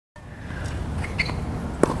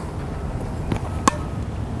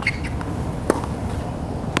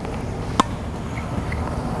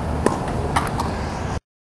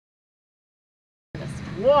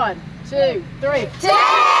1, 2, 3.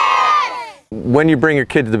 When you bring your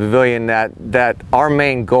kid to the pavilion, that our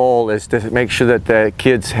main goal is to make sure that the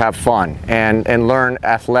kids have fun and learn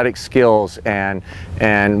athletic skills and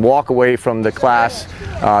walk away from the class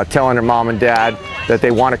telling their mom and dad that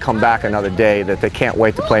they want to come back another day, that they can't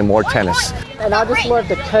wait to play more tennis. And I just love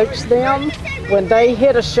to coach them. When they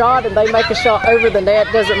hit a shot and they make a shot over the net,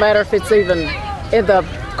 doesn't matter if it's even in the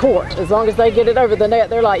court. As long as they get it over the net,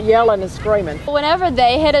 they're like yelling and screaming. Whenever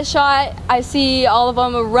they hit a shot, I see all of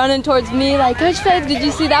them running towards me like, Coach Faith, did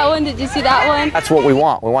you see that one? Did you see that one? That's what we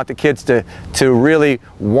want. We want the kids to really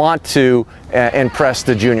want to impress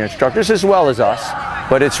the junior instructors as well as us.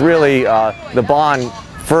 But it's really the bond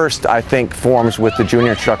first, I think, forms with the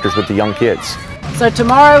junior instructors, with the young kids. So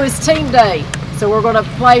tomorrow is team day. So we're going to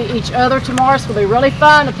play each other tomorrow. It's going to be really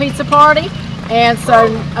fun, a pizza party. And so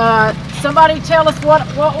somebody tell us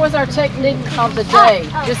what was our technique of the day.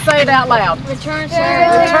 Just say it out loud. Return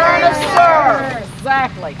serve. Return of serve.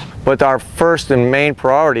 Exactly. But our first and main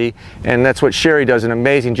priority, and that's what Sherry does an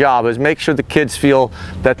amazing job, is make sure the kids feel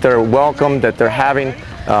that they're welcome, that they're having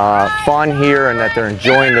fun here, and that they're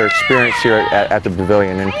enjoying their experience here at the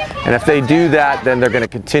pavilion. And if they do that, then they're going to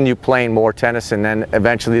continue playing more tennis, and then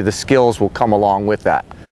eventually the skills will come along with that.